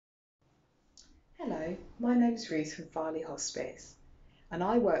Hello, my name's Ruth from Farleigh Hospice, and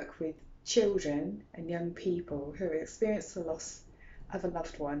I work with children and young people who have experienced the loss of a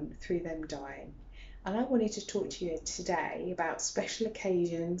loved one through them dying. And I wanted to talk to you today about special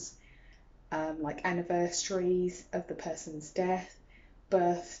occasions like anniversaries of the person's death,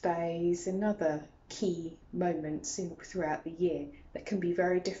 birthdays, and other key moments throughout the year that can be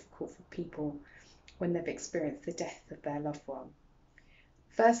very difficult for people when they've experienced the death of their loved one.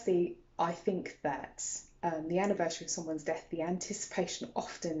 Firstly, I think that the anniversary of someone's death, the anticipation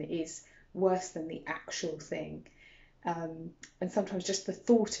often is worse than the actual thing. And sometimes just the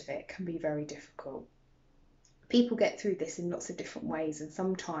thought of it can be very difficult. People get through this in lots of different ways, and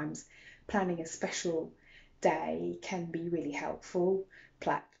sometimes planning a special day can be really helpful.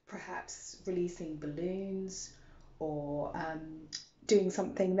 Perhaps releasing balloons or doing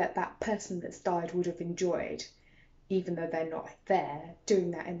something that that person that's died would have enjoyed even though they're not there.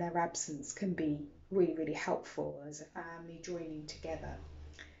 Doing that in their absence can be really, really helpful as a family joining together.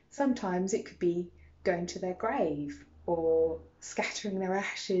 Sometimes it could be going to their grave or scattering their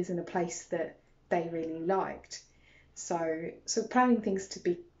ashes in a place that they really liked. So planning things to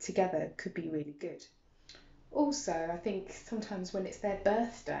be together could be really good. Also, I think sometimes when it's their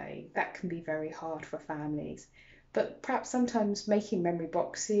birthday, that can be very hard for families. But perhaps sometimes making memory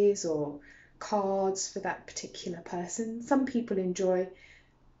boxes or cards for that particular person. Some people enjoy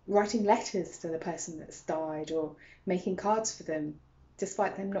writing letters to the person that's died or making cards for them.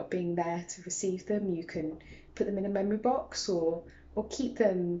 Despite them not being there to receive them, you can put them in a memory box or keep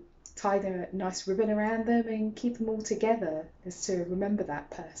them, tie a nice ribbon around them and keep them all together as to remember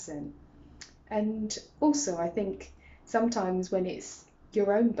that person. And also, I think sometimes when it's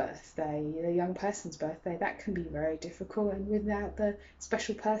your own birthday, a young person's birthday, that can be very difficult and without the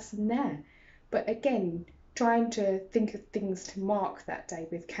special person there. But again, trying to think of things to mark that day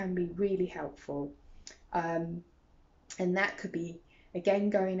with can be really helpful. And that could be,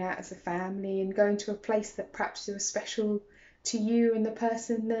 again, going out as a family and going to a place that perhaps was special to you and the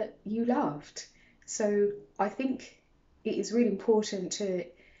person that you loved. So I think it is really important to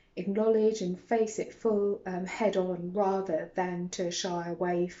acknowledge and face it full head on rather than to shy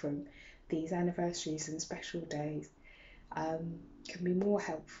away from these anniversaries and special days. Can be more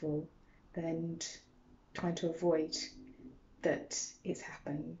helpful than trying to avoid that it's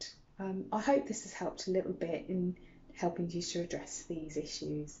happened. I hope this has helped a little bit in helping you to address these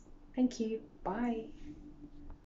issues. Thank you. Bye.